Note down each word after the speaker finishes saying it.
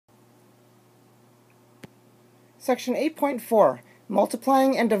Section 8.4,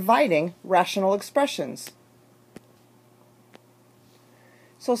 Multiplying and Dividing Rational Expressions.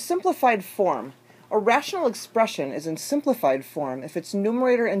 So simplified form. A rational expression is in simplified form if its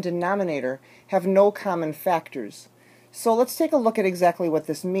numerator and denominator have no common factors. So let's take a look at exactly what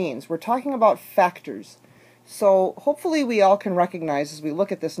this means. We're talking about factors. So hopefully we all can recognize, as we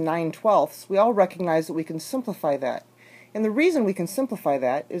look at this 9/12, we all recognize that we can simplify that. And the reason we can simplify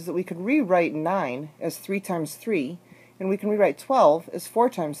that is that we could rewrite 9 as 3 times 3, and we can rewrite 12 as 4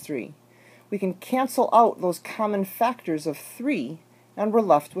 times 3. We can cancel out those common factors of 3, and we're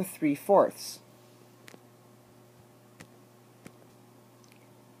left with 3/4.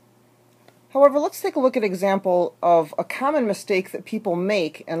 However, let's take a look at an example of a common mistake that people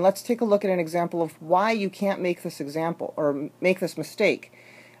make, and let's take a look at an example of why you can't make this example, or make this mistake.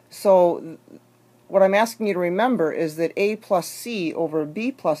 So what I'm asking you to remember is that a plus c over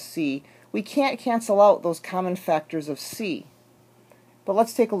b plus c, we can't cancel out those common factors of c. But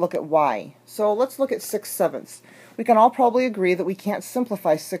let's take a look at why. So let's look at 6/7. We can all probably agree that we can't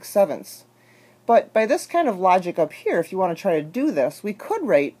simplify 6/7. But by this kind of logic up here, if you want to try to do this, we could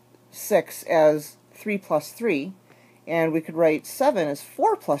write 6 as 3 plus 3, and we could write 7 as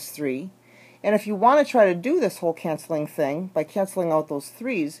 4 plus 3. And if you want to try to do this whole canceling thing, by canceling out those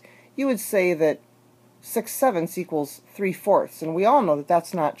 3's, you would say that 6/7 equals 3/4, and we all know that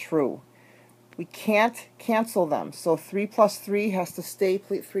that's not true. We can't cancel them, so 3 plus 3 has to stay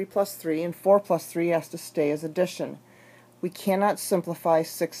 3 plus 3, and 4 plus 3 has to stay as addition. We cannot simplify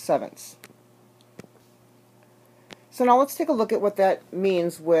 6/7. So now let's take a look at what that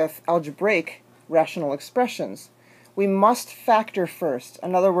means with algebraic rational expressions. We must factor first.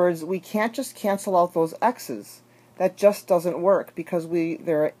 In other words, we can't just cancel out those x's. That just doesn't work because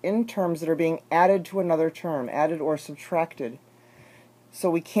there are in terms that are being added to another term, added or subtracted. So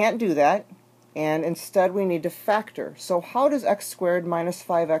we can't do that, and instead we need to factor. So how does x squared minus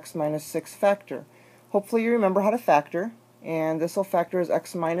 5x minus 6 factor? Hopefully you remember how to factor, and this will factor as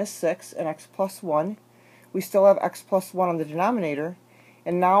x minus 6 and x plus 1. We still have x plus 1 on the denominator,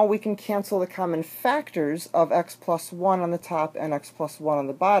 and now we can cancel the common factors of x plus 1 on the top and x plus 1 on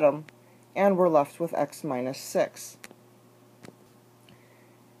the bottom, and we're left with x minus 6.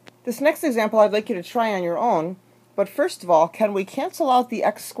 This next example I'd like you to try on your own, but first of all, can we cancel out the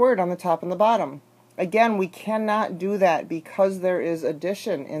x squared on the top and the bottom? Again, we cannot do that because there is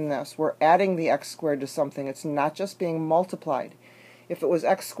addition in this. We're adding the x squared to something. It's not just being multiplied. If it was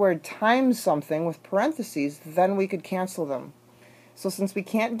x squared times something with parentheses, then we could cancel them. So since we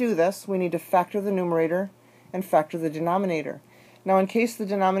can't do this, we need to factor the numerator and factor the denominator. Now, in case the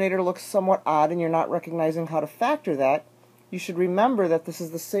denominator looks somewhat odd and you're not recognizing how to factor that, you should remember that this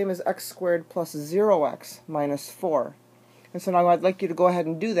is the same as x squared plus 0x minus 4. And so now I'd like you to go ahead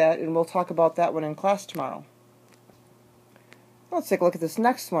and do that, and we'll talk about that one in class tomorrow. Let's take a look at this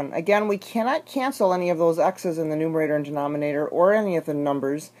next one. Again, we cannot cancel any of those x's in the numerator and denominator or any of the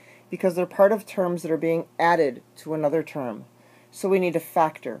numbers because they're part of terms that are being added to another term. So we need to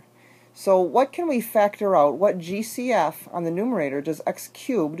factor. So what can we factor out? What GCF on the numerator does x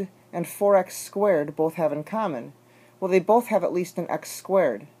cubed and 4x squared both have in common? Well, they both have at least an x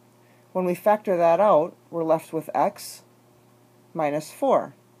squared. When we factor that out, we're left with x minus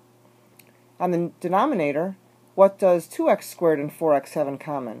 4. On the denominator, what does 2x squared and 4x have in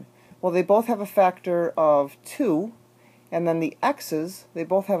common? Well, they both have a factor of 2, and then the x's, they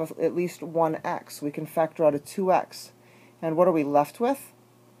both have at least one x. We can factor out a 2x. And what are we left with?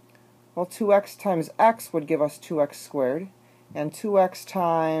 Well, 2x times x would give us 2x squared, and 2x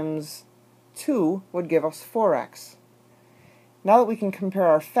times 2 would give us 4x. Now that we can compare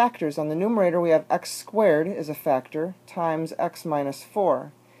our factors, on the numerator we have x squared as a factor times x minus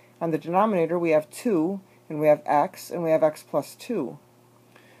 4. On the denominator we have 2, and we have x, and we have x plus 2.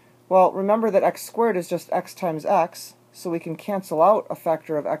 Well, remember that x squared is just x times x, so we can cancel out a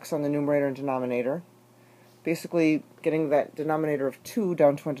factor of x on the numerator and denominator, basically getting that denominator of 2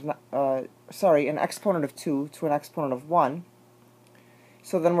 down to an exponent of 2 to an exponent of 1.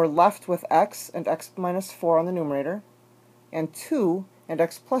 So then we're left with x and x minus 4 on the numerator, and 2 and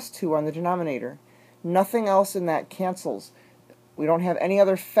x plus 2 on the denominator. Nothing else in that cancels. We don't have any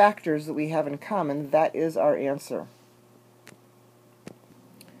other factors that we have in common. That is our answer.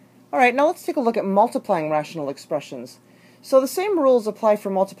 Alright, now let's take a look at multiplying rational expressions. So the same rules apply for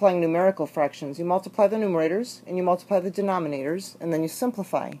multiplying numerical fractions. You multiply the numerators, and you multiply the denominators, and then you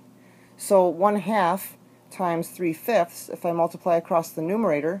simplify. So 1/2 times 3/5, if I multiply across the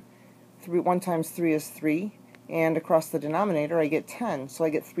numerator, 1 times 3 is 3, and across the denominator I get 10, so I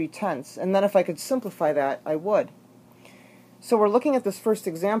get 3/10. And then if I could simplify that, I would. So we're looking at this first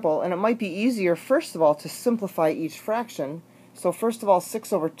example, and it might be easier, first of all, to simplify each fraction. So first of all,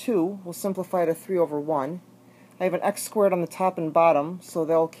 6 over 2 will simplify to 3 over 1. I have an x squared on the top and bottom, so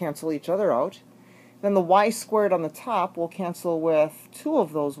they'll cancel each other out. Then the y squared on the top will cancel with 2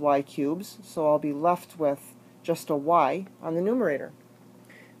 of those y cubes, so I'll be left with just a y on the numerator.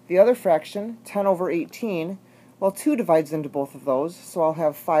 The other fraction, 10 over 18, well, 2 divides into both of those, so I'll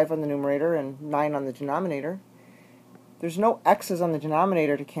have 5 on the numerator and 9 on the denominator. There's no x's on the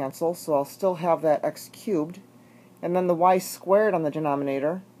denominator to cancel, so I'll still have that x cubed. And then the y squared on the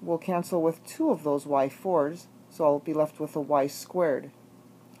denominator will cancel with 2 of those y4s, so I'll be left with a y squared.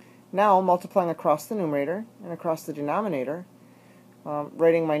 Now, multiplying across the numerator and across the denominator,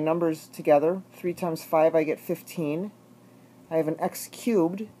 writing my numbers together, 3 times 5 I get 15. I have an x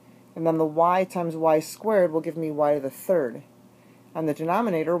cubed, and then the y times y squared will give me y to the third. On the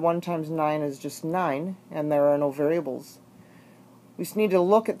denominator, 1 times 9 is just 9, and there are no variables. We just need to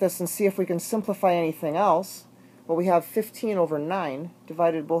look at this and see if we can simplify anything else. Well, we have 15 over 9,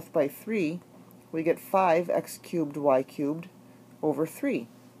 divided both by 3. We get 5x cubed y cubed over 3.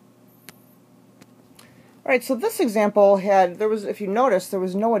 Alright, so this example had, if you notice, there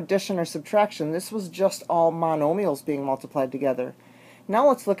was no addition or subtraction. This was just all monomials being multiplied together. Now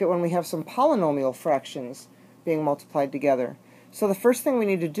let's look at when we have some polynomial fractions being multiplied together. So the first thing we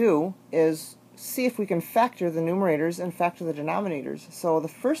need to do is see if we can factor the numerators and factor the denominators. So the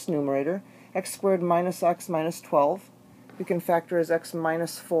first numerator, x squared minus x minus 12, we can factor as x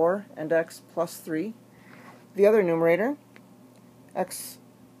minus 4 and x plus 3. The other numerator, x,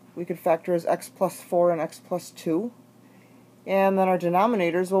 we could factor as x plus 4 and x plus 2. And then our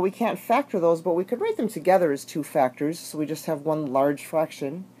denominators, well, we can't factor those, but we could write them together as 2 factors, so we just have one large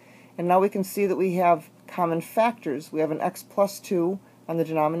fraction. And now we can see that we have common factors. We have an x plus 2 on the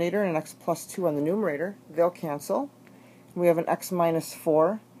denominator and an x plus 2 on the numerator. They'll cancel. We have an x minus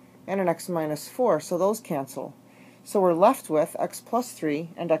 4 and an x minus 4, so those cancel. So we're left with x plus 3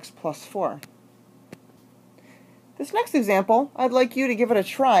 and x plus 4. This next example, I'd like you to give it a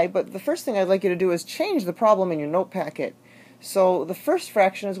try, but the first thing I'd like you to do is change the problem in your note packet. So the first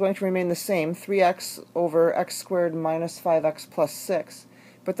fraction is going to remain the same, 3x over x squared minus 5x plus 6.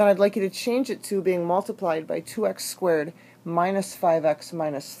 But then I'd like you to change it to being multiplied by 2x squared minus 5x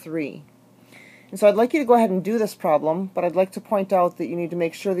minus 3. And so I'd like you to go ahead and do this problem, but I'd like to point out that you need to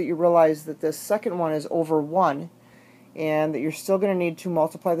make sure that you realize that this second one is over 1, and that you're still going to need to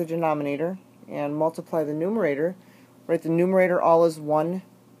multiply the denominator and multiply the numerator. Right, the numerator all is one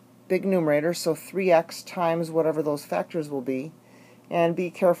big numerator, so 3x times whatever those factors will be. And be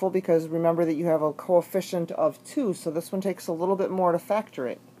careful because remember that you have a coefficient of 2, so this one takes a little bit more to factor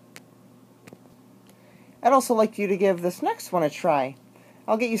it. I'd also like you to give this next one a try.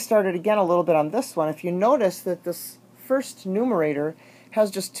 I'll get you started again a little bit on this one. If you notice that this first numerator has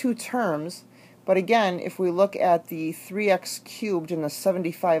just 2 terms, but again, if we look at the 3x cubed and the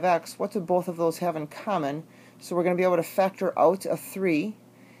 75x, what do both of those have in common? So we're going to be able to factor out a 3,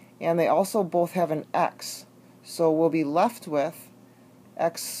 and they also both have an x. So we'll be left with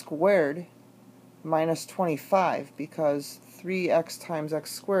x squared minus 25, because 3x times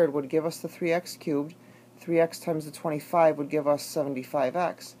x squared would give us the 3x cubed. 3x times the 25 would give us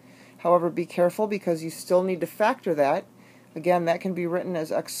 75x. However, be careful because you still need to factor that. Again, that can be written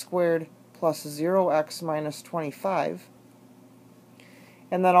as x squared plus 0x minus 25.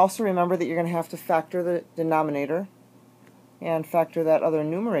 And then also remember that you're going to have to factor the denominator and factor that other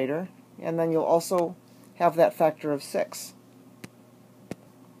numerator, and then you'll also have that factor of 6.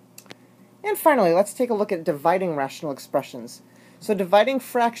 And finally, let's take a look at dividing rational expressions. So dividing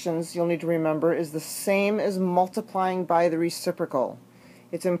fractions, you'll need to remember, is the same as multiplying by the reciprocal.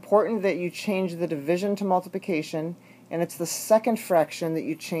 It's important that you change the division to multiplication, and it's the second fraction that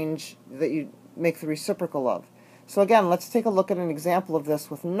you make the reciprocal of. So again, let's take a look at an example of this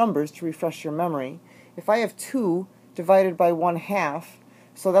with numbers to refresh your memory. If I have 2 divided by 1/2,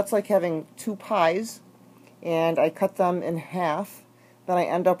 so that's like having 2 pies, and I cut them in half, then I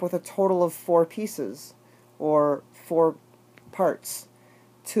end up with a total of 4 pieces, or 4 parts.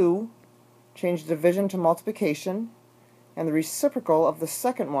 2, change division to multiplication, and the reciprocal of the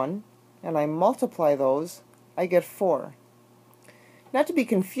second one, and I multiply those, I get 4. Not to be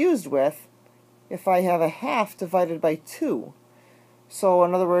confused with if I have a half divided by 2. So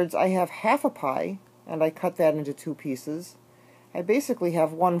in other words, I have half a pie, and I cut that into 2 pieces. I basically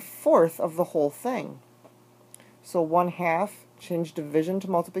have 1/4 of the whole thing. So 1/2, change division to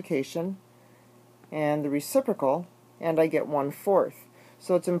multiplication, and the reciprocal, and I get 1/4.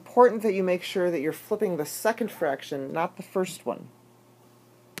 So it's important that you make sure that you're flipping the second fraction, not the first one.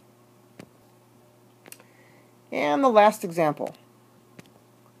 And the last example.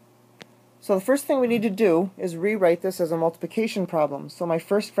 So the first thing we need to do is rewrite this as a multiplication problem. So my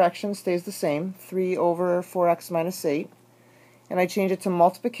first fraction stays the same, 3 over 4x minus 8. And I change it to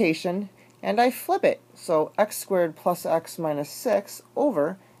multiplication, and I flip it. So x squared plus x minus 6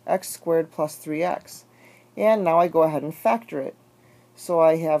 over x squared plus 3x. And now I go ahead and factor it. So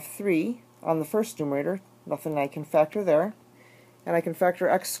I have 3 on the first numerator, nothing I can factor there. And I can factor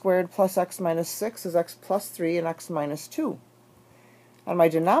x squared plus x minus 6 is x plus 3 and x minus 2. On my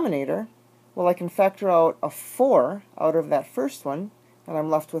denominator, well, I can factor out a 4 out of that first one, and I'm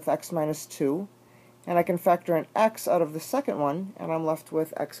left with x minus 2. And I can factor an x out of the second one, and I'm left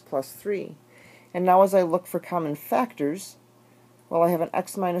with x plus 3. And now as I look for common factors, well, I have an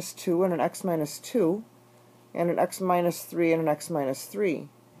x minus 2 and an x minus 2, and an x minus 3 and an x minus 3.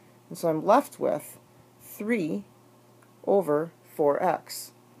 And so I'm left with 3 over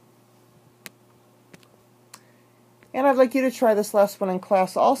 4x. And I'd like you to try this last one in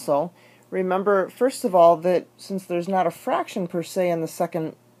class also. Remember, first of all, that since there's not a fraction per se in the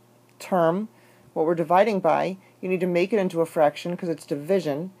second term, what we're dividing by, you need to make it into a fraction because it's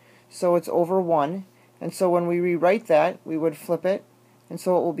division, so it's over 1. And so when we rewrite that, we would flip it, and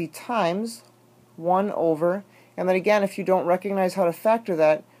so it will be times 1 over, and then again, if you don't recognize how to factor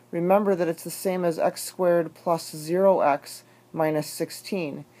that, remember that it's the same as x squared plus 0x minus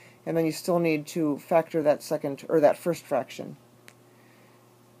 16, and then you still need to factor that second, or that first fraction.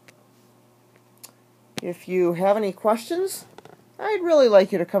 If you have any questions, I'd really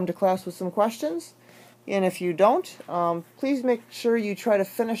like you to come to class with some questions. And if you don't, please make sure you try to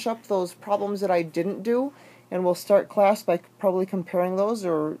finish up those problems that I didn't do, and we'll start class by probably comparing those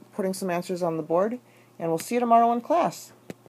or putting some answers on the board. And we'll see you tomorrow in class.